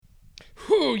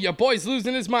Ooh, your boy's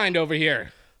losing his mind over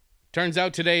here. Turns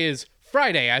out today is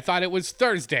Friday. I thought it was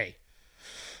Thursday.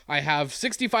 I have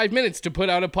 65 minutes to put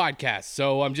out a podcast,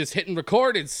 so I'm just hitting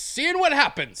record and seeing what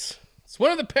happens. It's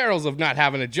one of the perils of not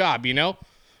having a job, you know?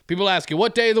 People ask you,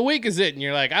 what day of the week is it? And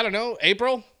you're like, I don't know,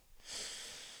 April?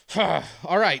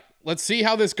 All right, let's see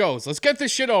how this goes. Let's get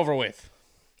this shit over with.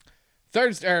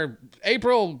 June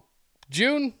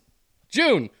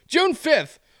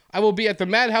 5th, I will be at the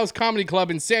Madhouse Comedy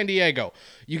Club in San Diego.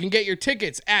 You can get your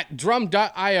tickets at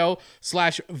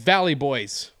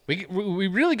drum.io/valleyboys. We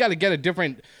really got to get a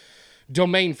different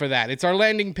domain for that. It's our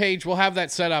landing page. We'll have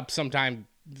that set up sometime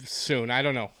soon. I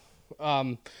don't know.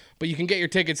 But you can get your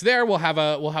tickets there. We'll have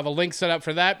a link set up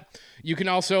for that. You can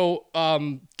also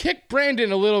kick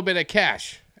Brandon a little bit of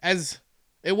cash. As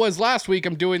it was last week,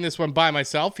 I'm doing this one by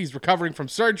myself. He's recovering from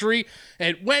surgery.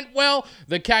 It went well.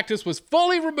 The cactus was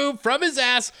fully removed from his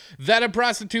ass that a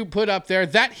prostitute put up there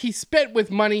that he spent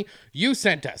with money you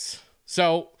sent us.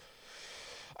 So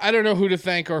I don't know who to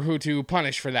thank or who to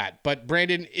punish for that. But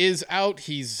Brandon is out.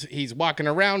 He's walking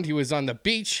around. He was on the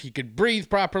beach. He could breathe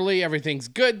properly. Everything's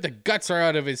good. The guts are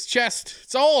out of his chest.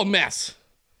 It's all a mess.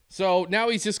 So now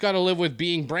he's just got to live with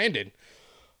being Brandon.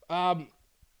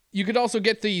 You could also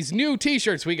get these new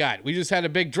t-shirts we got. We just had a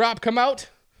big drop come out.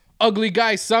 Ugly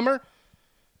Guy Summer.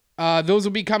 Those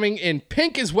will be coming in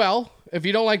pink as well. If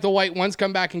you don't like the white ones,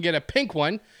 come back and get a pink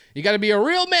one. You got to be a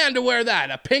real man to wear that.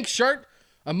 A pink shirt,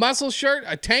 a muscle shirt,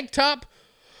 a tank top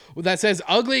that says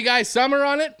Ugly Guy Summer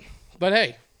on it. But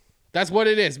hey, that's what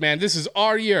it is, man. This is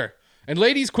our year. And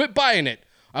ladies, quit buying it.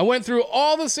 I went through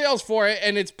all the sales for it,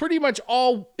 and it's pretty much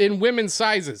all in women's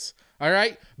sizes. All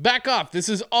right? Back off. This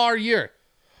is our year.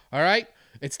 All right?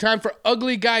 It's time for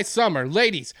Ugly Guy Summer.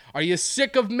 Ladies, are you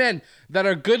sick of men that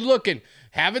are good looking,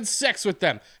 having sex with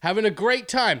them, having a great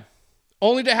time,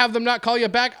 only to have them not call you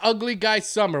back? Ugly Guy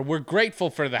Summer. We're grateful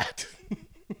for that.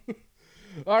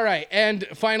 All right. And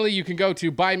finally, you can go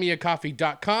to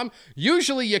buymeacoffee.com.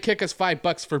 Usually you kick us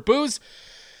 $5 for booze.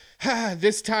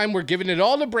 This time we're giving it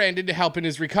all to Brandon to help in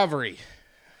his recovery.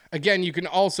 Again, you can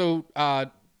also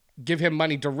give him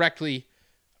money directly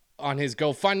on his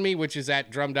GoFundMe, which is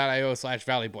at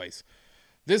drum.io/valleyboys.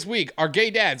 This week, our gay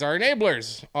dads, our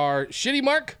enablers, are Shitty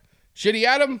Mark, Shitty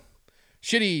Adam,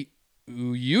 Shitty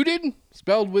Udin,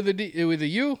 spelled with a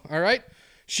U, all right?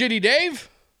 Shitty Dave,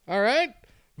 all right?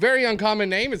 Very uncommon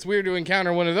name. It's weird to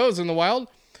encounter one of those in the wild.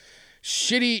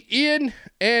 Shitty Ian,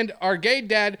 and our gay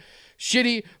dad,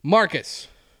 Shitty Marcus.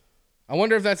 I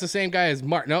wonder if that's the same guy as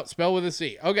Mark. No, spelled with a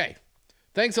C. Okay.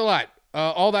 Thanks a lot.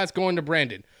 All that's going to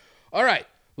Brandon. All right.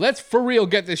 Let's for real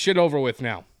get this shit over with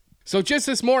now. So just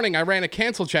this morning, I ran a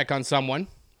cancel check on someone.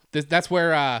 That's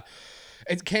where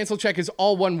cancel check is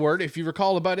all one word. If you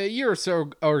recall, about a year or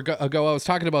so ago, I was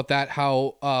talking about that,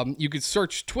 how you could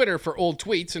search Twitter for old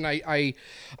tweets, and I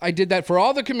did that for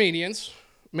all the comedians,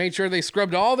 made sure they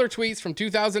scrubbed all their tweets from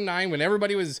 2009 when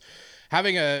everybody was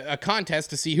having a contest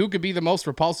to see who could be the most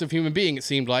repulsive human being, it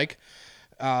seemed like.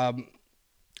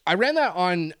 I ran that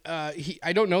on,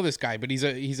 I don't know this guy, but he's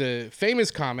a famous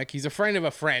comic. He's a friend of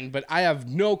a friend, but I have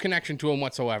no connection to him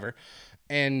whatsoever.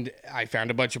 And I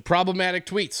found a bunch of problematic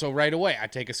tweets. So right away, I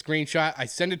take a screenshot. I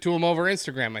send it to him over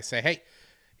Instagram. I say, hey,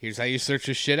 here's how you search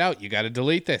this shit out. You got to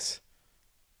delete this.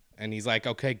 And he's like,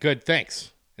 okay, good,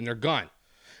 thanks. And they're gone.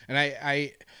 And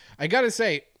I got to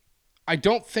say, I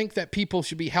don't think that people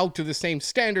should be held to the same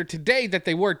standard today that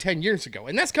they were 10 years ago.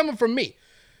 And that's coming from me.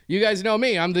 You guys know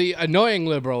me. I'm the annoying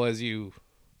liberal, as you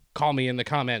call me in the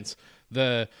comments.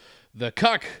 The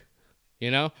cuck, you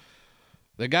know?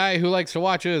 The guy who likes to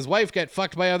watch his wife get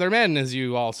fucked by other men, as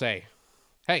you all say.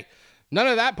 Hey, none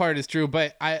of that part is true,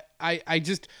 but I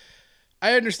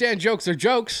understand jokes are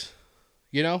jokes,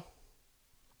 you know?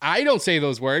 I don't say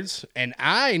those words, and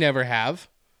I never have,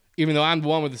 even though I'm the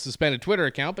one with the suspended Twitter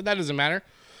account, but that doesn't matter.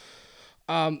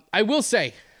 I will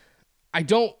say, I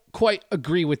don't quite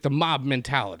agree with the mob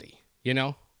mentality, you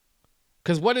know?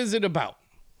 Because what is it about?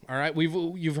 All right,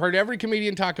 you've heard every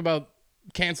comedian talk about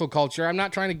cancel culture. I'm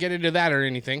not trying to get into that or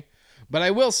anything, but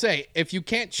I will say, if you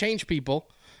can't change people,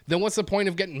 then what's the point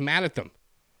of getting mad at them?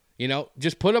 You know,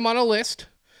 just put them on a list,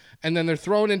 and then they're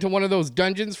thrown into one of those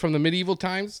dungeons from the medieval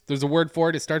times. There's a word for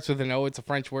it. It starts with an O. It's a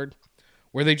French word,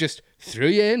 where they just threw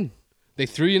you in. They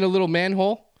threw you in a little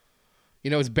manhole.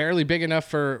 You know, it's barely big enough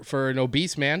for an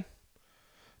obese man.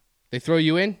 They throw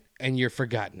you in, and you're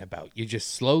forgotten about. You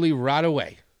just slowly rot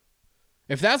away.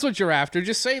 If that's what you're after,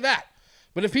 just say that.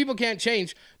 But if people can't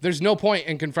change, there's no point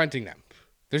in confronting them.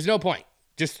 There's no point.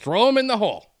 Just throw them in the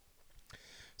hole.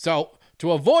 So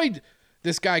to avoid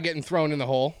this guy getting thrown in the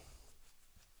hole,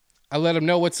 I let him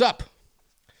know what's up.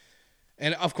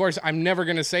 And of course, I'm never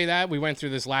going to say that. We went through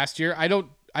this last year. I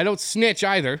don't snitch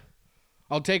either.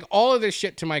 I'll take all of this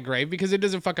shit to my grave because it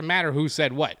doesn't fucking matter who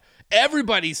said what.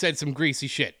 Everybody said some greasy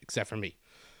shit except for me.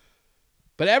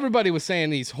 But everybody was saying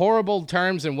these horrible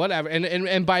terms and whatever.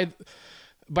 And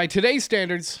by today's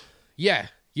standards, yeah,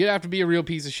 you'd have to be a real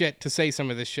piece of shit to say some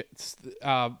of this shit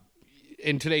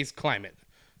in today's climate.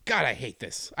 God, I hate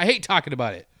this. I hate talking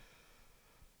about it.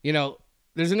 You know,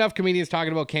 there's enough comedians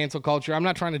talking about cancel culture. I'm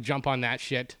not trying to jump on that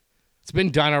shit. It's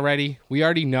been done already. We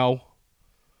already know.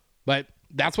 But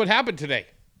that's what happened today.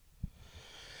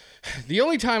 The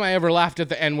only time I ever laughed at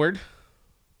the N-word,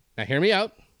 now hear me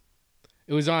out,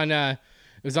 it was on the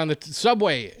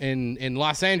subway in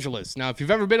Los Angeles. Now, if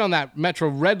you've ever been on that Metro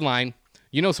Red Line,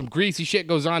 you know some greasy shit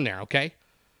goes on there, okay?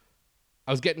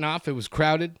 I was getting off. It was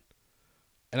crowded.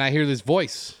 And I hear this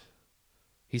voice.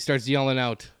 He starts yelling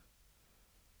out,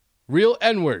 real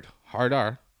N-word, hard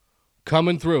R,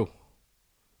 coming through.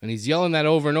 And he's yelling that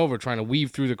over and over, trying to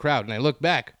weave through the crowd. And I look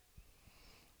back.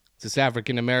 It's this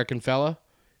African-American fella.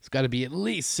 He's got to be at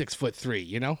least 6'3",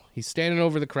 you know? He's standing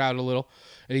over the crowd a little,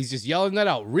 and he's just yelling that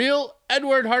out. Real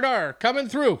N-word, hard R, coming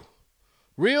through.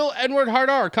 Real N-word, hard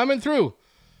R, coming through.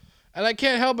 And I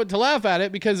can't help but to laugh at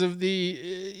it because of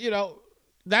the,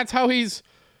 that's how he's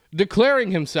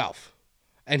declaring himself.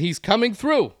 And he's coming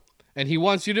through. And he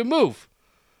wants you to move.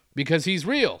 Because he's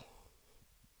real.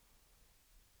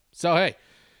 So, hey.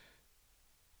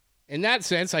 In that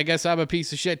sense, I guess I'm a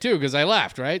piece of shit too, because I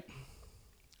laughed, right?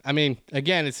 I mean,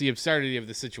 again, it's the absurdity of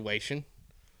the situation.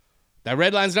 That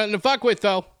red line's nothing to fuck with,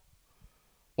 though.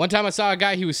 One time I saw a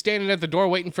guy, he was standing at the door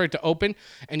waiting for it to open,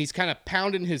 and he's kind of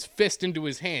pounding his fist into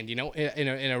his hand, in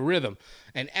a rhythm.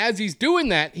 And as he's doing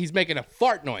that, he's making a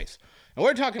fart noise. And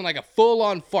we're talking like a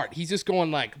full-on fart. He's just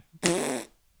going like,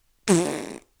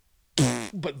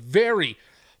 but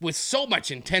with so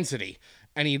much intensity.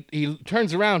 And he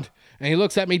turns around, and he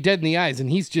looks at me dead in the eyes,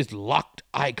 and he's just locked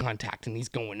eye contact, and he's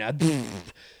going, and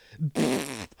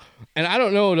I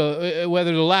don't know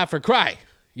whether to laugh or cry.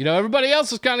 Everybody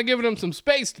else is kind of giving him some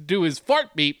space to do his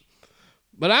fart beep,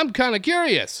 but I'm kind of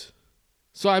curious.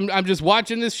 So I'm just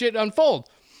watching this shit unfold.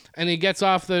 And he gets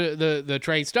off the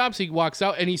train, stops, he walks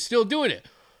out, and he's still doing it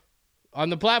on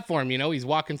the platform. He's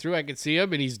walking through, I can see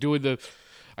him, and he's doing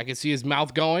I can see his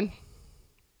mouth going.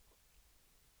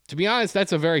 To be honest,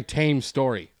 that's a very tame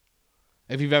story,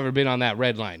 if you've ever been on that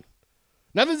red line.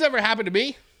 Nothing's ever happened to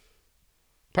me.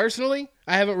 Personally,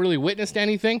 I haven't really witnessed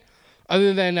anything.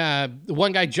 Other than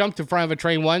one guy jumped in front of a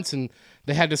train once, and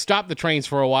they had to stop the trains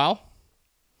for a while.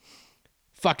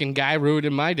 Fucking guy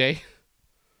ruined my day.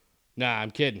 Nah,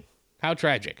 I'm kidding. How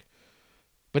tragic.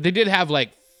 But they did have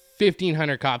like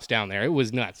 1,500 cops down there. It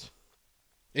was nuts.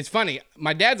 It's funny.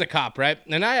 My dad's a cop, right?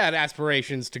 And I had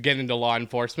aspirations to get into law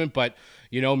enforcement, but,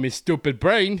 my stupid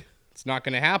brain, it's not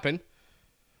going to happen.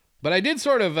 But I did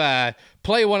sort of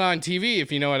play one on TV,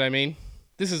 if you know what I mean.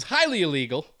 This is highly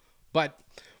illegal, but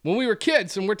when we were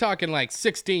kids, and we're talking like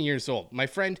 16 years old, my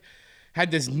friend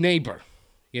had this neighbor,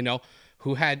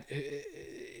 who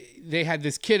they had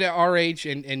this kid at our age,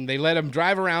 and they let him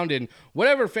drive around in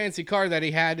whatever fancy car that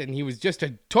he had, and he was just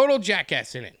a total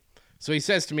jackass in it. So he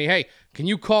says to me, hey, can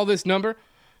you call this number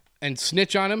and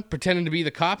snitch on him, pretending to be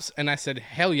the cops? And I said,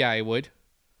 hell yeah, I would,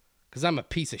 because I'm a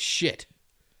piece of shit.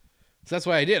 So that's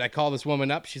what I did. I called this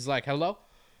woman up. She's like, hello?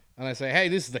 And I say, hey,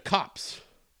 this is the cops,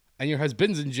 and your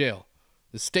husband's in jail.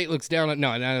 The state looks down on...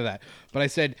 No, none of that. But I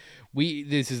said,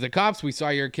 this is the cops. We saw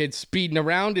your kid speeding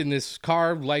around in this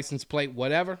car, license plate,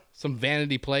 whatever. Some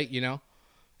vanity plate, It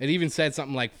even said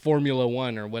something like Formula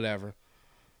One or whatever.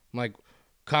 I'm like,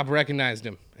 cop recognized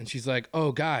him. And she's like,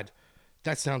 oh, God,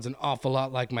 that sounds an awful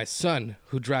lot like my son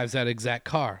who drives that exact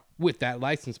car with that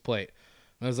license plate.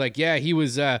 And I was like, yeah, he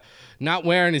was not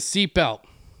wearing his seatbelt,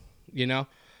 And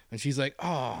she's like,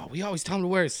 oh, we always tell him to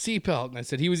wear his seatbelt. And I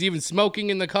said, he was even smoking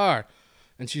in the car.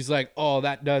 And she's like, oh,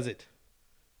 that does it.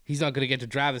 He's not going to get to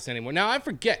drive this anymore. Now, I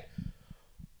forget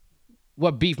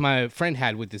what beef my friend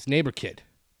had with this neighbor kid.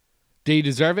 Did he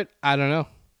deserve it? I don't know.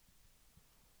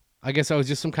 I guess I was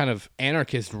just some kind of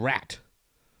anarchist rat.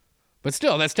 But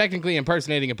still, that's technically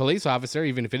impersonating a police officer,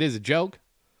 even if it is a joke.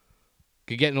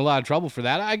 Could get in a lot of trouble for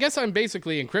that. I guess I'm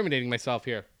basically incriminating myself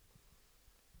here.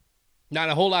 Not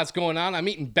a whole lot's going on. I'm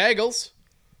eating bagels.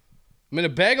 I'm in a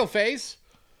bagel phase.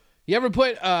 You ever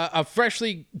put a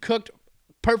freshly cooked,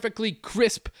 perfectly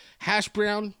crisp hash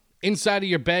brown inside of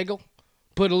your bagel?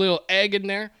 Put a little egg in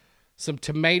there, some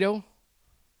tomato,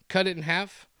 cut it in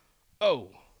half.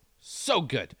 Oh, so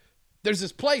good. There's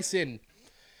this place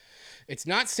it's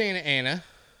not Santa Ana.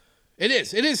 It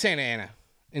is Santa Ana.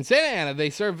 In Santa Ana,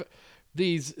 they serve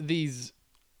these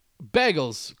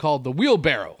bagels called the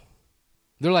Wheelbarrow.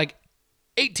 They're like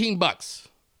 $18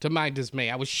 to my dismay.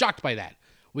 I was shocked by that.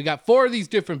 We got 4 of these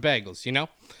different bagels, you know?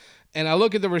 And I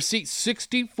look at the receipt,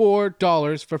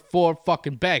 $64 for 4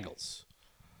 fucking bagels.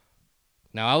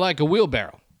 Now, I like a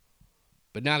wheelbarrow,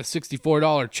 but not a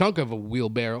 $64 chunk of a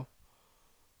wheelbarrow.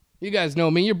 You guys know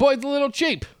me. Your boy's a little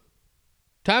cheap.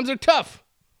 Times are tough.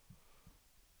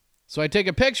 So I take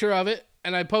a picture of it,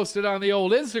 and I post it on the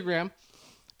old Instagram,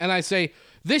 and I say,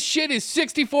 this shit is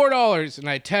 $64, and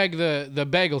I tag the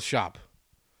bagel shop.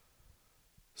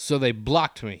 So they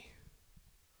blocked me.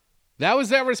 That was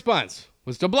their response,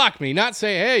 was to block me, not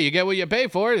say, hey, you get what you pay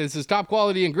for. This is top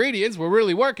quality ingredients. We're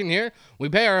really working here. We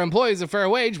pay our employees a fair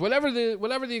wage, whatever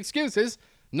the excuse is.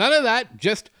 None of that,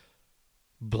 just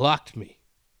blocked me.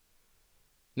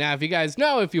 Now, if you guys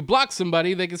know, if you block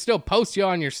somebody, they can still post you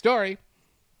on your story.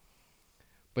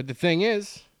 But the thing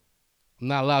is, I'm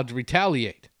not allowed to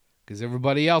retaliate because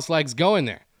everybody else likes going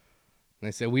there. And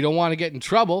they say, we don't want to get in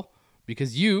trouble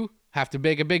because you have to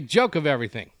make a big joke of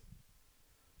everything.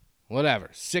 Whatever.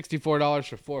 $64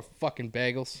 for 4 fucking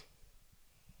bagels.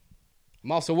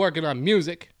 I'm also working on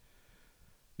music.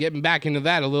 Getting back into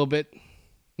that a little bit.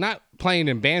 Not playing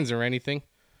in bands or anything.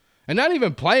 And not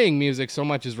even playing music so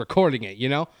much as recording it, you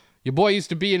know? Your boy used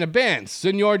to be in a band,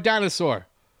 Senor Dinosaur,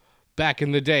 back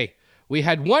in the day. We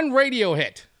had 1 radio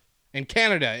hit in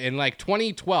Canada in like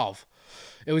 2012.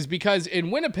 It was because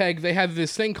in Winnipeg, they have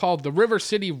this thing called the River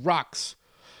City Rocks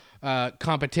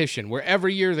competition, where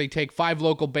every year they take 5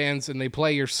 local bands and they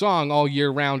play your song all year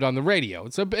round on the radio.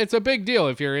 It's a big deal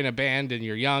if you're in a band and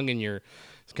you're young and you're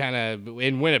kind of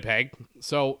in Winnipeg.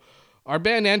 So our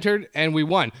band entered and we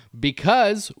won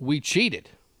because we cheated.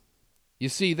 You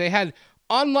see, they had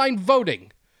online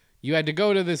voting. You had to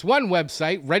go to this one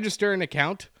website, register an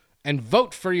account, and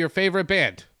vote for your favorite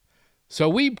band. So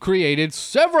we created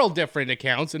several different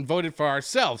accounts and voted for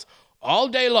ourselves all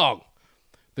day long.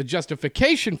 The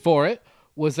justification for it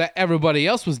was that everybody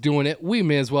else was doing it. We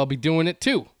may as well be doing it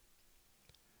too.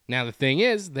 Now, the thing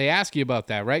is, they ask you about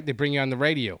that, right? They bring you on the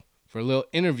radio for a little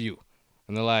interview.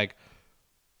 And they're like,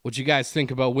 what you guys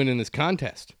think about winning this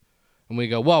contest? And we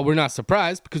go, well, we're not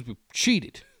surprised because we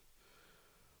cheated.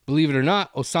 Believe it or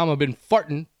not, Osama bin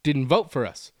Fartin didn't vote for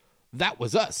us. That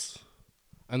was us.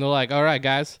 And they're like, all right,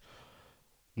 guys,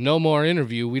 no more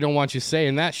interview. We don't want you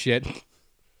saying that shit.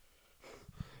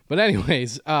 But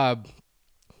anyways,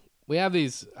 we have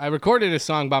these. I recorded a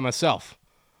song by myself.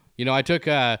 You know, I took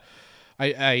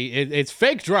it's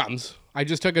fake drums. I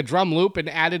just took a drum loop and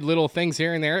added little things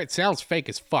here and there. It sounds fake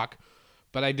as fuck,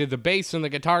 but I did the bass and the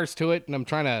guitars to it, and I'm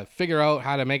trying to figure out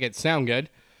how to make it sound good.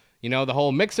 You know, the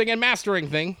whole mixing and mastering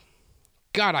thing.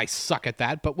 God, I suck at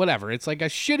that, but whatever. It's like a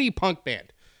shitty punk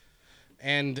band,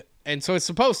 and so it's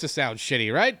supposed to sound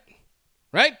shitty, right?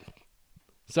 Right?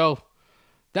 So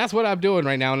that's what I'm doing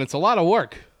right now, and it's a lot of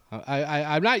work.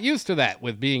 I'm not used to that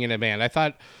with being in a band. I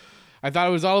thought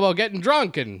it was all about getting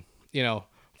drunk and, you know,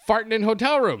 farting in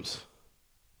hotel rooms.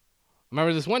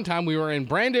 Remember this one time we were in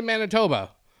Brandon,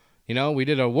 Manitoba. You know, we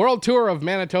did a world tour of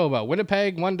Manitoba.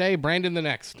 Winnipeg one day, Brandon the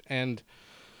next. And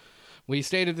we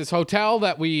stayed at this hotel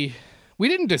that we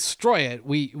didn't destroy it.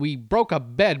 We broke a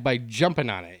bed by jumping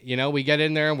on it. You know, we get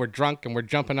in there and we're drunk and we're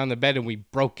jumping on the bed and we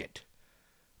broke it.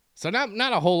 So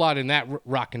not a whole lot in that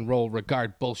rock and roll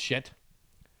regard bullshit.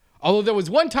 Although there was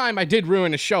one time I did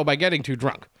ruin a show by getting too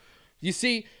drunk. You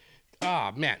see,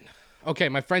 man. Okay,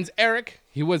 my friend's Eric.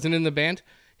 He wasn't in the band.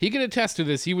 He can attest to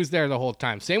this. He was there the whole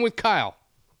time. Same with Kyle.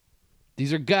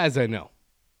 These are guys I know.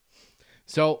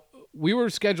 So we were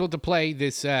scheduled to play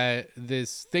this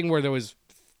thing where there was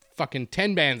fucking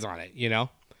 10 bands on it, you know?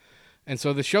 And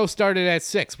so the show started at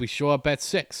 6. We show up at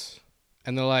 6.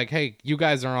 And they're like, hey, you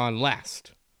guys are on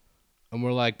last. And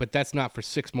we're like, but that's not for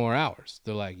 6 more hours.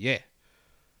 They're like, yeah.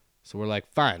 So we're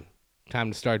like, fine.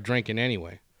 Time to start drinking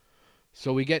anyway.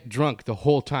 So we get drunk the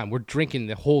whole time. We're drinking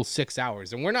the whole 6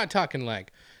 hours. And we're not talking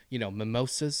like, you know,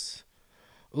 mimosas.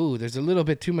 Ooh, there's a little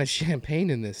bit too much champagne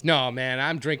in this. No, man,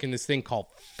 I'm drinking this thing called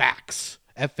Faxe.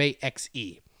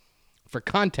 F-A-X-E. For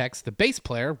context, the bass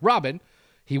player, Robin,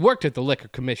 he worked at the Liquor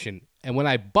Commission. And when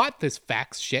I bought this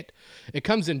Faxe shit, it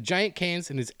comes in giant cans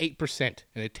and is 8%.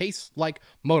 And it tastes like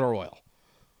motor oil.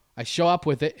 I show up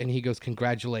with it and he goes,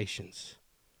 congratulations.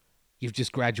 You've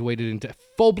just graduated into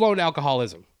full-blown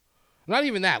alcoholism. Not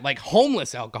even that, like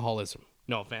homeless alcoholism.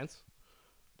 No offense.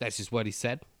 That's just what he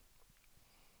said.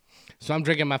 So I'm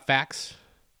drinking my Faxe.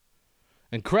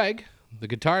 And Craig, the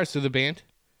guitarist of the band,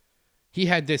 he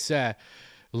had this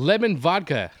lemon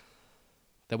vodka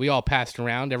that we all passed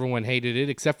around. Everyone hated it,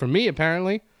 except for me,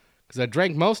 apparently, because I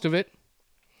drank most of it.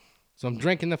 So I'm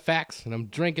drinking the Faxe, and I'm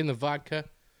drinking the vodka.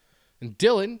 And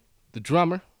Dylan, the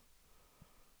drummer,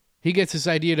 he gets this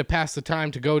idea to pass the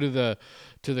time to go to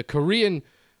the Korean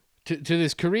to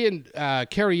this Korean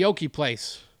karaoke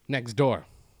place next door.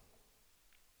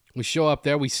 We show up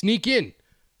there, we sneak in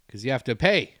because you have to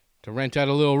pay to rent out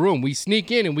a little room. We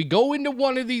sneak in and we go into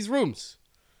one of these rooms.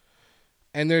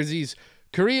 And there's these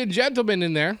Korean gentlemen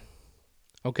in there,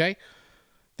 okay?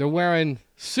 They're wearing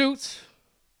suits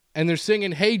and they're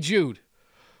singing Hey Jude.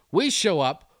 We show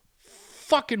up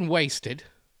fucking wasted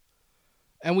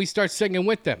and we start singing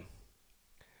with them.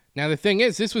 Now the thing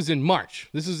is, this was in March.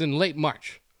 This was in late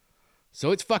March.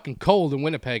 So it's fucking cold in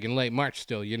Winnipeg in late March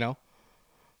still, you know?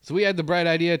 So we had the bright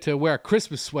idea to wear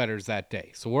Christmas sweaters that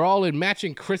day. So we're all in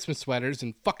matching Christmas sweaters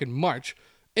in fucking March,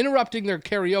 interrupting their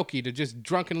karaoke to just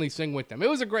drunkenly sing with them. It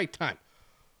was a great time.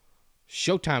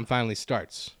 Showtime finally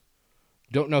starts.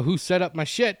 Don't know who set up my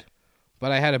shit,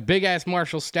 but I had a big-ass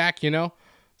Marshall stack, you know?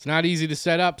 It's not easy to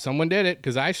set up. Someone did it,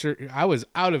 because I was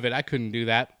out of it. I couldn't do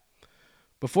that.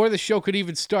 Before the show could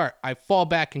even start, I fall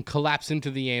back and collapse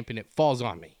into the amp, and it falls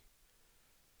on me.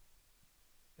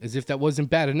 As if that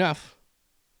wasn't bad enough,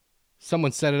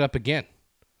 someone set it up again.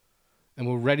 And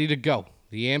we're ready to go.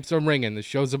 The amps are ringing. The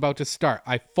show's about to start.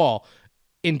 I fall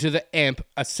into the amp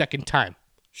a second time.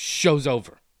 Show's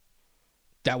over.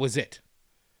 That was it.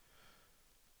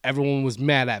 Everyone was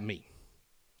mad at me.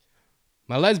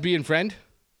 My lesbian friend,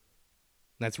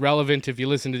 that's relevant if you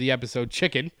listen to the episode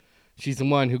Chicken. She's the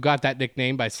one who got that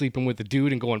nickname by sleeping with a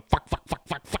dude and going fuck, fuck, fuck,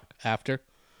 fuck, fuck after.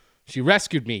 She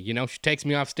rescued me, you know. She takes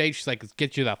me off stage. She's like, let's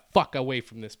get you the fuck away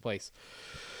from this place.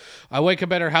 I wake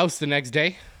up at her house the next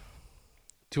day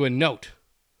to a note.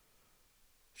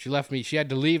 She had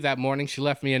to leave that morning. She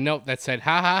left me a note that said,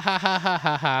 ha, ha, ha, ha, ha,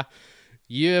 ha, ha.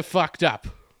 You fucked up.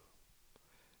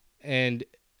 And,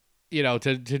 you know,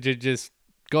 to just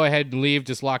go ahead and leave,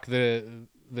 just lock the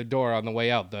door on the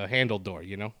way out, the handle door,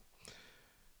 you know.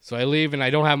 So I leave and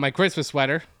I don't have my Christmas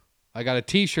sweater. I got a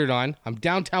t-shirt on. I'm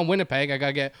downtown Winnipeg. I got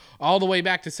to get all the way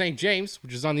back to St. James,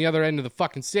 which is on the other end of the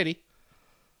fucking city.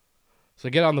 So I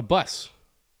get on the bus,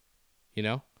 you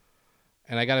know,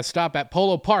 and I got to stop at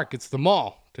Polo Park. It's the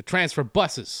mall to transfer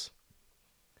buses.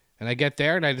 And I get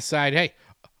there and I decide, hey,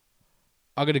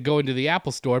 I'm going to go into the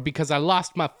Apple store because I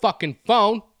lost my fucking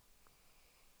phone.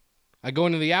 I go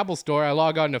into the Apple store. I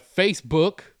log on to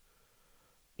Facebook.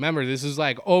 Remember, this is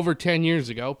like over 10 years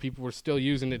ago. People were still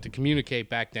using it to communicate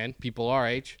back then. People our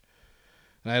age.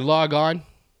 And I log on.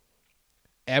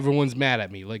 Everyone's mad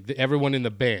at me. Like everyone in the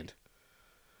band.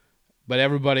 But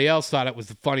everybody else thought it was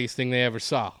the funniest thing they ever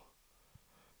saw.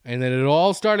 And then it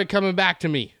all started coming back to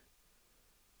me.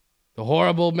 The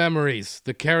horrible memories.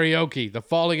 The karaoke. The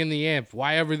falling in the amp.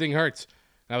 Why everything hurts.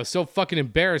 And I was so fucking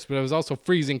embarrassed, but I was also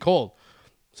freezing cold.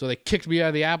 So they kicked me out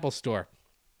of the Apple store.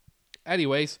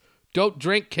 Anyways, don't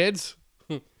drink, kids.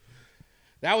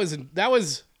 That's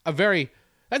a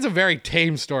very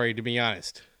tame story, to be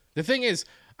honest. The thing is,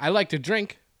 I like to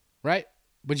drink, right?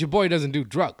 But your boy doesn't do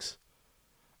drugs.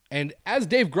 And as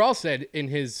Dave Grohl said in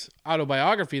his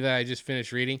autobiography that I just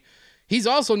finished reading, he's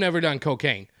also never done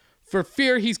cocaine. For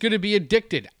fear he's going to be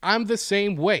addicted. I'm the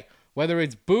same way. Whether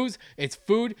it's booze, it's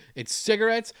food, it's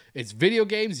cigarettes, it's video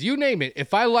games, you name it.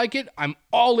 If I like it, I'm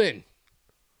all in.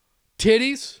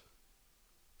 Titties,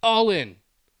 all in.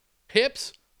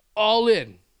 Hips, all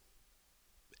in.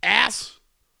 Ass,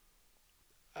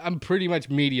 I'm pretty much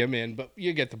medium in, but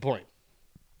you get the point.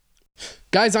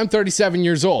 Guys, I'm 37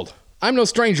 years old. I'm no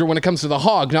stranger when it comes to the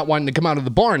hog not wanting to come out of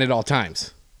the barn at all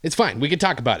times. It's fine, we can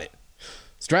talk about it.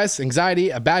 Stress, anxiety,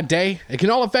 a bad day, it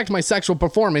can all affect my sexual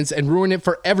performance and ruin it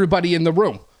for everybody in the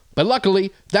room. But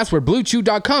luckily, that's where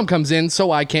BlueChew.com comes in,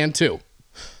 so I can too.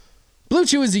 Blue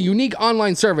Chew is a unique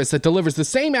online service that delivers the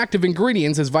same active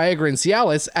ingredients as Viagra and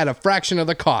Cialis at a fraction of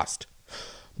the cost.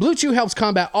 Blue Chew helps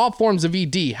combat all forms of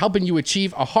ED, helping you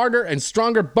achieve a harder and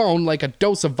stronger bone like a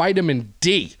dose of vitamin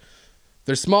D.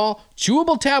 They're small,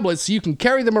 chewable tablets so you can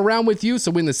carry them around with you,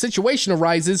 so when the situation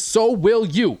arises, so will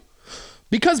you.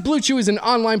 Because Blue Chew is an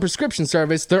online prescription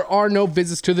service, there are no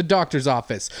visits to the doctor's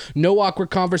office, no awkward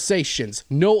conversations,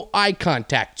 no eye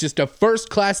contact, just a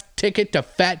first-class ticket to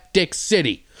Fat Dick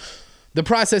City. The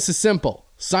process is simple.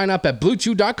 Sign up at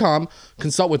BlueChew.com,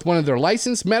 consult with one of their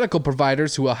licensed medical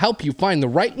providers who will help you find the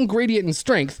right ingredient and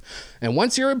strength, and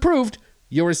once you're approved,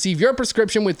 you'll receive your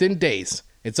prescription within days.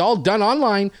 It's all done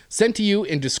online, sent to you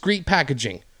in discreet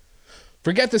packaging.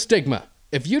 Forget the stigma.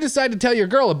 If you decide to tell your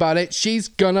girl about it, she's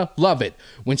gonna love it.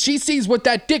 When she sees what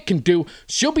that dick can do,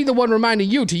 she'll be the one reminding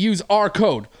you to use our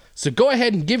code. So go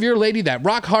ahead and give your lady that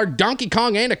rock-hard Donkey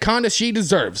Kong anaconda she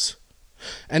deserves.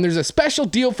 And there's a special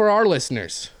deal for our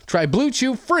listeners. Try Blue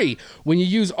Chew free when you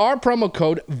use our promo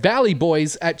code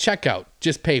ValleyBoys at checkout.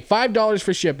 Just pay $5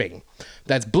 for shipping.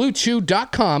 That's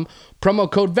BlueChew.com,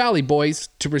 promo code ValleyBoys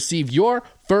to receive your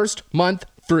first month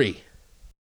free.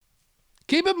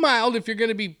 Keep it mild if you're going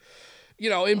to be,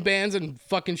 in bands and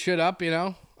fucking shit up,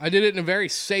 I did it in a very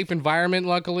safe environment,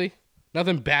 luckily.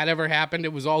 Nothing bad ever happened.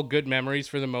 It was all good memories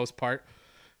for the most part.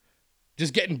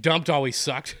 Just getting dumped always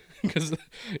sucked because,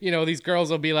 these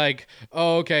girls will be like,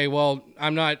 oh, okay, well,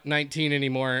 I'm not 19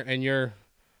 anymore and you're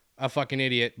a fucking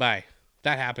idiot. Bye.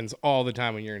 That happens all the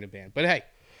time when you're in a band. But hey,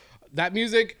 that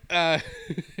music,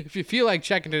 if you feel like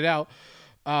checking it out,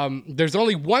 there's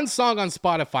only one song on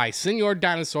Spotify, Senor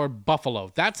Dinosaur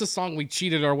Buffalo. That's the song we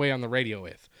cheated our way on the radio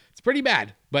with. It's pretty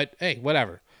bad, but hey,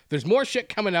 whatever. There's more shit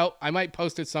coming out. I might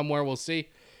post it somewhere. We'll see.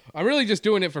 I'm really just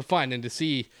doing it for fun and to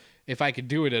see if I could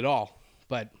do it at all.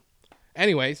 But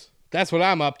anyways, that's what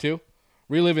I'm up to.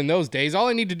 Reliving those days. All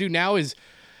I need to do now is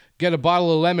get a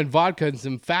bottle of lemon vodka and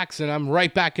some facts, and I'm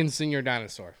right back in Senor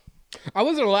Dinosaur. I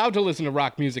wasn't allowed to listen to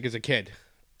rock music as a kid.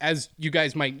 As you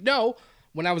guys might know,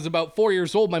 when I was about 4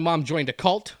 years old, my mom joined a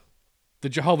cult, the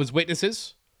Jehovah's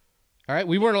Witnesses. All right,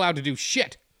 we weren't allowed to do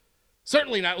shit.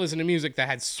 Certainly not listen to music that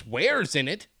had swears in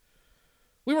it.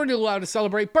 We weren't allowed to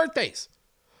celebrate birthdays.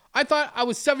 I thought I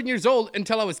was 7 years old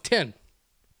until I was 10.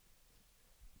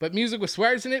 But music with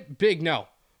swears in it, big no.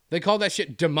 They call that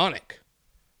shit demonic.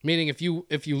 Meaning if you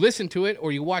listen to it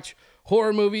or you watch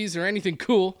horror movies or anything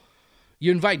cool,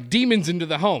 you invite demons into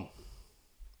the home.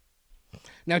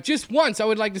 Now, just once, I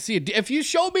would like to see if you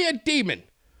show me a demon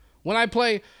when I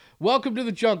play Welcome to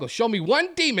the Jungle, show me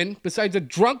one demon besides a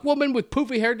drunk woman with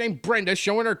poofy hair named Brenda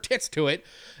showing her tits to it.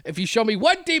 If you show me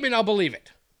one demon, I'll believe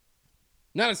it.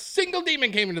 Not a single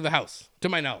demon came into the house, to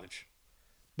my knowledge.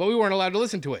 But we weren't allowed to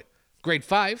listen to it. Grade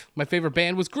 5, my favorite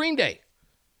band was Green Day.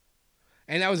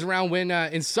 And that was around when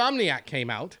Insomniac came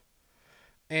out.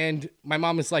 And my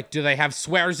mom was like, do they have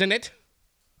swears in it?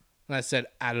 And I said,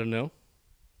 I don't know.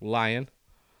 Lying.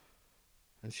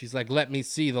 And she's like, let me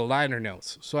see the liner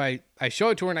notes. So I show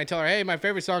it to her and I tell her, hey, my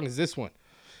favorite song is this one.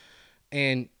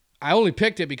 And I only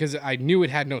picked it because I knew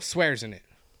it had no swears in it.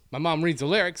 My mom reads the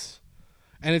lyrics,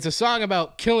 and it's a song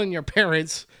about killing your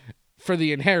parents for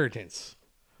the inheritance.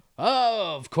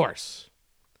 Oh, of course.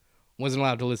 Wasn't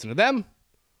allowed to listen to them.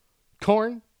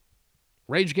 Korn,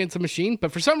 Rage Against the Machine.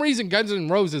 But for some reason, Guns N'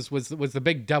 Roses was the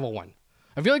big devil one.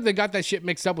 I feel like they got that shit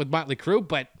mixed up with Motley Crue,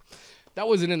 but that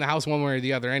wasn't in the house one way or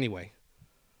the other anyway.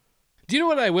 Do you know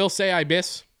what I will say I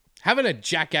miss? Having a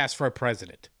jackass for a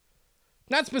president.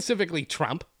 Not specifically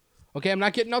Trump. Okay, I'm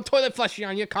not getting no toilet flushing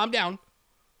on you. Calm down.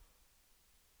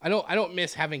 I don't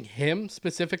miss having him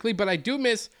specifically, but I do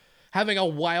miss having a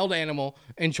wild animal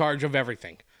in charge of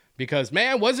everything. Because,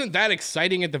 man, wasn't that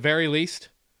exciting at the very least?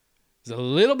 It's a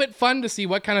little bit fun to see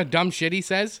what kind of dumb shit he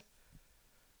says.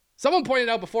 Someone pointed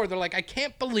out before, they're like, I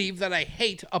can't believe that I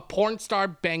hate a porn star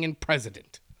banging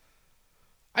president.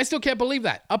 I still can't believe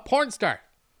that. A porn star.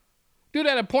 Dude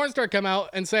had a porn star come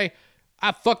out and say,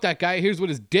 fuck that guy. Here's what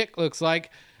his dick looks like.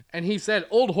 And he said,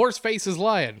 old horse face is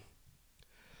lying.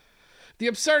 The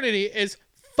absurdity is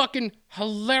fucking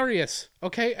hilarious.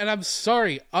 Okay? And I'm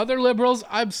sorry. Other liberals,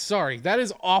 I'm sorry. That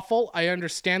is awful. I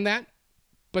understand that.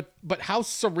 But how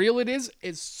surreal it is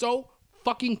so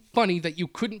fucking funny that you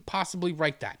couldn't possibly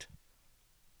write that.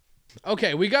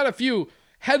 Okay, we got a few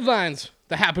headlines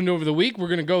that happened over the week we're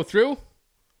going to go through.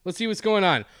 Let's see what's going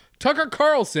on. Tucker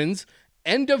Carlson's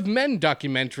End of Men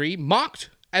documentary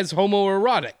mocked as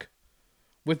homoerotic,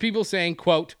 with people saying,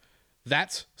 quote,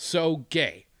 that's so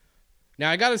gay.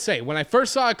 Now, I gotta say, when I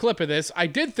first saw a clip of this, I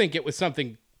did think it was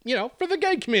something, for the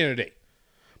gay community.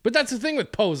 But that's the thing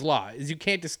with Poe's Law, is you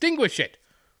can't distinguish it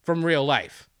from real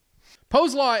life.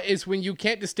 Poe's Law is when you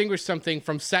can't distinguish something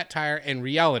from satire and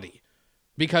reality,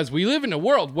 because we live in a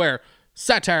world where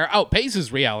satire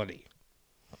outpaces reality.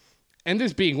 And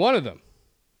this being one of them,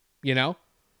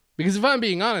 Because if I'm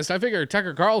being honest, I figure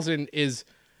Tucker Carlson is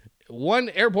one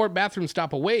airport bathroom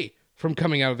stop away from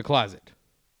coming out of the closet.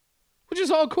 Which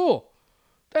is all cool.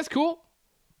 That's cool.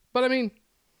 But I mean,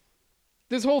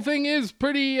 this whole thing is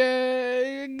pretty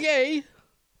gay.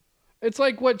 It's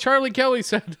like what Charlie Kelly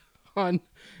said on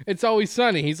It's Always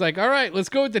Sunny. He's like, all right, let's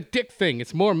go with the dick thing.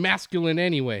 It's more masculine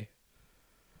anyway.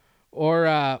 Or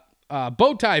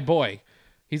Bowtie Boy.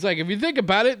 He's like, if you think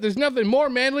about it, there's nothing more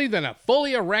manly than a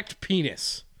fully erect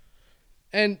penis.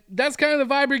 And that's kind of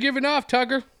the vibe you're giving off,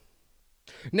 Tucker.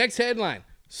 Next headline.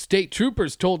 State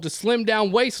troopers told to slim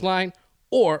down waistline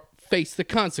or face the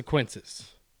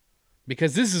consequences.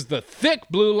 Because this is the thick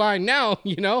blue line now,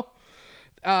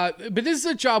 But this is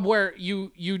a job where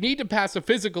you need to pass a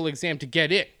physical exam to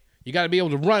get in. You got to be able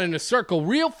to run in a circle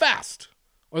real fast,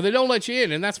 or they don't let you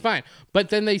in, and that's fine. But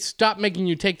then they stop making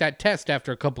you take that test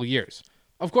after a couple years.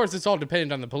 Of course, it's all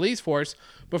dependent on the police force,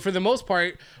 but for the most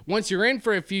part, once you're in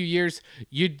for a few years,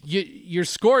 your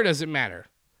score doesn't matter.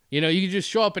 You know, you can just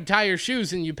show up and tie your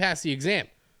shoes and you pass the exam.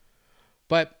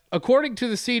 But according to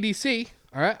the CDC,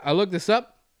 all right, I looked this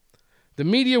up. The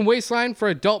median waistline for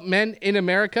adult men in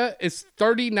America is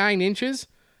 39 inches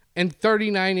and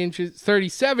 37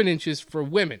 inches for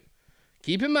women.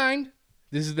 Keep in mind,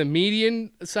 this is the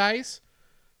median size,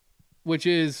 which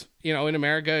is, you know, in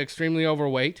America, extremely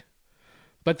overweight.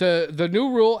 But the new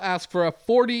rule asks for a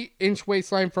 40-inch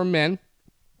waistline for men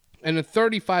and a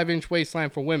 35-inch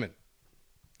waistline for women.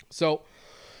 So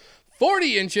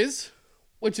 40 inches,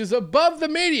 which is above the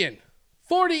median.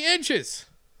 40 inches.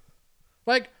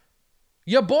 Like,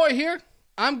 your boy here,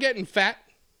 I'm getting fat.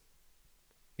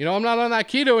 You know, I'm not on that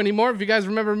keto anymore. If you guys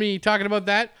remember me talking about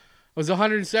that, I was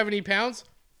 170 pounds.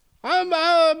 I'm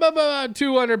about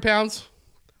 200 pounds.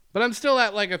 But I'm still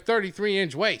at like a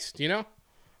 33-inch waist, you know?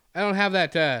 I don't have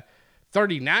that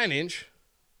 39-inch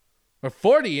or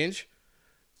 40-inch.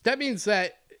 That means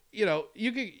that, you know,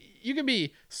 you could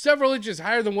be several inches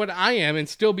higher than what I am and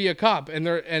still be a cop, and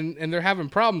they're having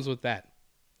problems with that.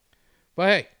 But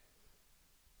hey,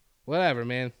 whatever,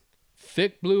 man.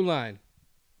 Thick blue line.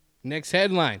 Next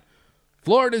headline.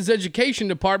 Florida's education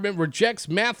department rejects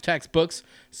math textbooks,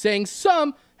 saying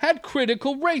some had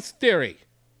critical race theory.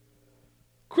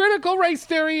 Critical race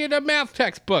theory in a math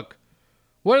textbook.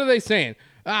 What are they saying?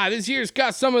 This year's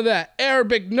got some of the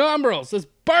Arabic numerals. Let's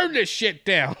burn this shit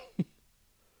down.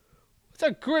 What's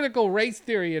a critical race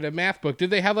theory in a math book? Did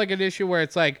they have like an issue where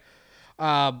it's like,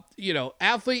 you know,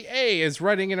 athlete A is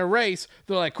running in a race.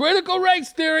 They're like, critical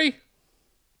race theory.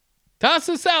 Toss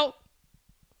us out.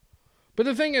 But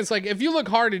the thing is, like, if you look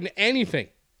hard in anything,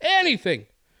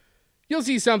 you'll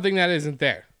see something that isn't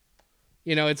there.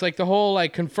 You know, it's like the whole,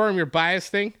 like, confirm your bias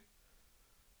thing.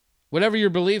 Whatever your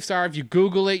beliefs are, if you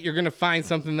Google it, you're going to find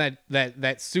something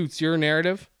that suits your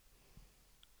narrative.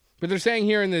 But they're saying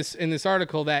here in this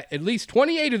article that at least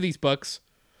 28 of these books,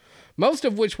 most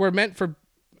of which were meant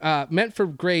for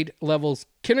grade levels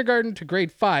kindergarten to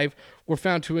grade 5, were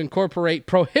found to incorporate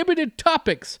prohibited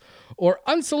topics or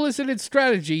unsolicited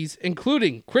strategies,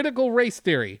 including critical race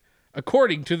theory,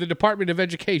 according to the Department of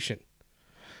Education.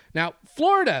 Now,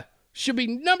 Florida should be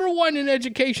number 1 in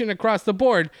education across the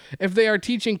board if they are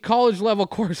teaching college-level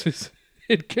courses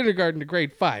in kindergarten to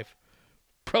grade 5.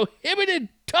 Prohibited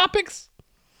topics?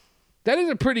 That is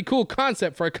a pretty cool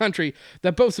concept for a country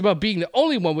that boasts about being the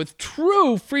only one with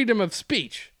true freedom of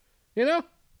speech. You know?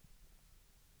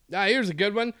 Here's a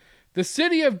good one. The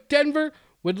city of Denver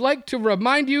would like to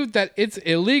remind you that it's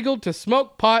illegal to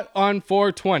smoke pot on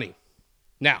 420.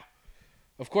 Now,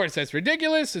 of course, that's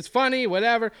ridiculous. It's funny,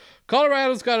 whatever.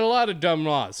 Colorado's got a lot of dumb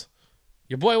laws.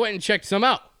 Your boy went and checked some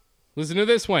out. Listen to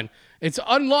this one. It's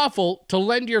unlawful to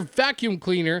lend your vacuum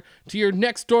cleaner to your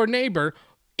next door neighbor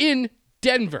in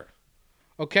Denver.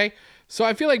 Okay? So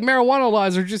I feel like marijuana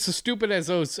laws are just as stupid as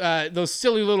those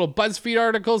silly little BuzzFeed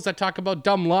articles that talk about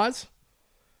dumb laws.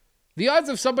 The odds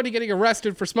of somebody getting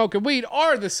arrested for smoking weed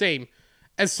are the same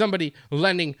as somebody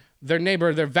lending their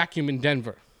neighbor their vacuum in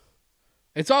Denver.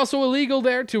 It's also illegal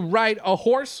there to ride a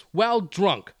horse while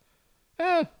drunk.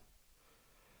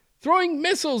 Throwing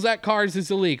missiles at cars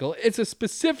is illegal. It's a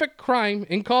specific crime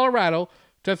in Colorado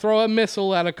to throw a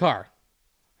missile at a car.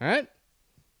 All right?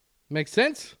 Makes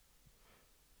sense?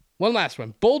 One last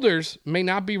one. Boulders may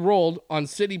not be rolled on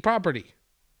city property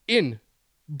in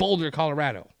Boulder,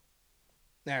 Colorado.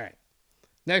 All right.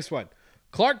 Next one.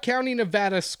 Clark County,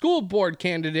 Nevada school board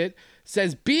candidate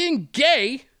says being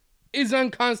gay is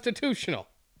unconstitutional.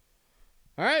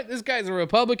 All right, this guy's a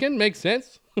Republican. Makes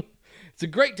sense. It's a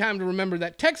great time to remember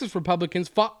that Texas Republicans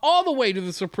fought all the way to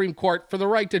the Supreme Court for the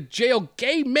right to jail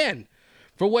gay men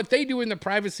for what they do in the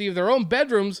privacy of their own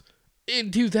bedrooms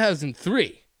in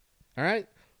 2003. All right?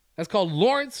 That's called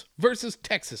Lawrence versus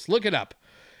Texas. Look it up.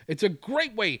 It's a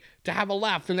great way to have a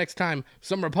laugh the next time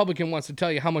some Republican wants to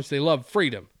tell you how much they love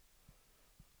freedom.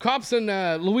 Cops in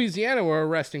Louisiana were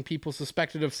arresting people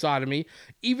suspected of sodomy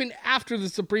even after the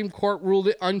Supreme Court ruled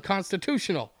it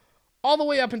unconstitutional, all the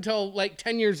way up until like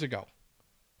 10 years ago.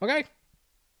 Okay?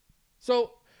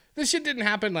 So this shit didn't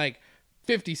happen like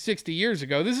 50, 60 years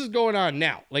ago. This is going on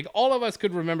now. Like all of us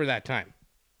could remember that time.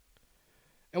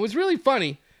 And what's really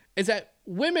funny is that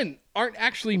women aren't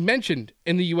actually mentioned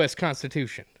in the U.S.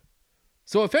 Constitution.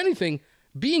 So if anything,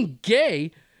 being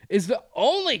gay is the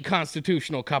only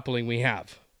constitutional coupling we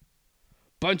have.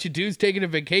 Bunch of dudes taking a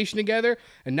vacation together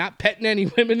and not petting any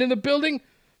women in the building.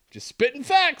 Just spitting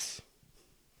facts.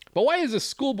 But why is a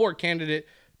school board candidate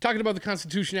talking about the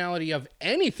constitutionality of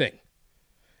anything?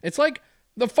 It's like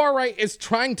the far right is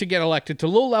trying to get elected to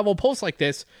low-level posts like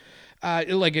this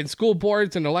like in school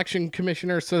boards and election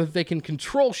commissioners, so that they can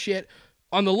control shit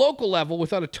on the local level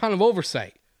without a ton of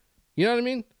oversight. You know what I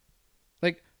mean?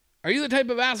 Like, are you the type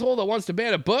of asshole that wants to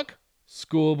ban a book?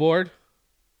 School board.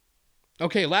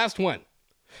 Okay, last one.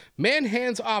 Man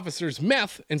hands officers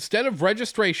meth instead of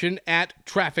registration at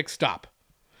traffic stop.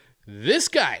 This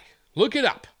guy, look it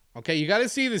up. Okay, you got to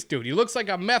see this dude. He looks like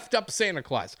a methed up Santa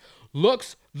Claus.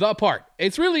 Looks the part.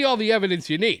 It's really all the evidence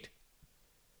you need.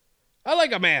 I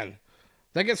like a man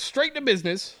that gets straight to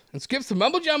business and skips the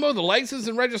mumbo jumbo, the license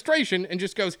and registration, and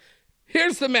just goes,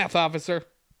 here's the meth, officer.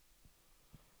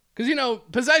 Because, you know,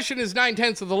 possession is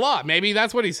 9/10 of the law. Maybe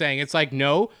that's what he's saying. It's like,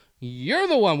 no, you're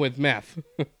the one with meth.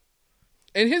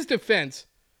 In his defense,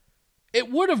 it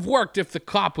would have worked if the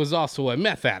cop was also a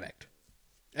meth addict.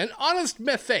 An honest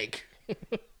meth fake.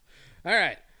 All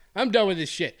right, I'm done with this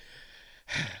shit.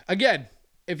 Again,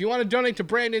 if you want to donate to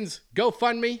Brandon's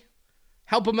GoFundMe,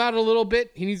 help him out a little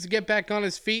bit. He needs to get back on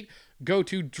his feet. Go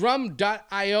to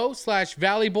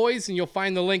drum.io/valleyboys and you'll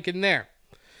find the link in there.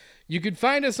 You can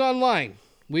find us online.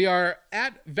 We are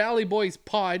at Valley Boys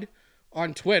Pod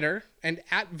on Twitter and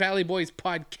at Valley Boys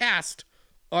Podcast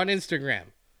on Instagram.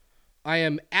 I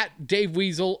am at Dave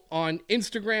Weasel on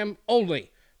Instagram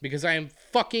only because I am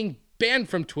fucking banned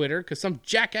from Twitter because some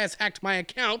jackass hacked my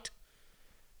account.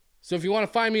 So if you want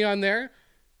to find me on there,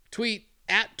 tweet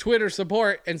at Twitter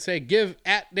support and say, give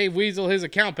at Dave Weasel his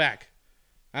account back.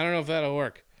 I don't know if that'll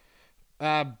work.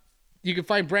 You can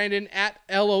find Brandon at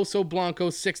El Oso Blanco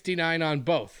 69 on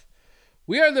both.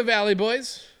 We are the Valley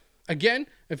Boys. Again,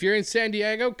 if you're in San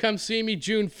Diego, come see me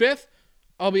June 5th.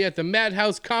 I'll be at the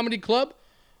Madhouse Comedy Club.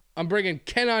 I'm bringing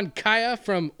Kenan Kaya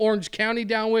from Orange County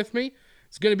down with me.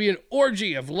 It's going to be an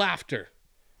orgy of laughter.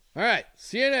 All right,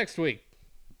 see you next week.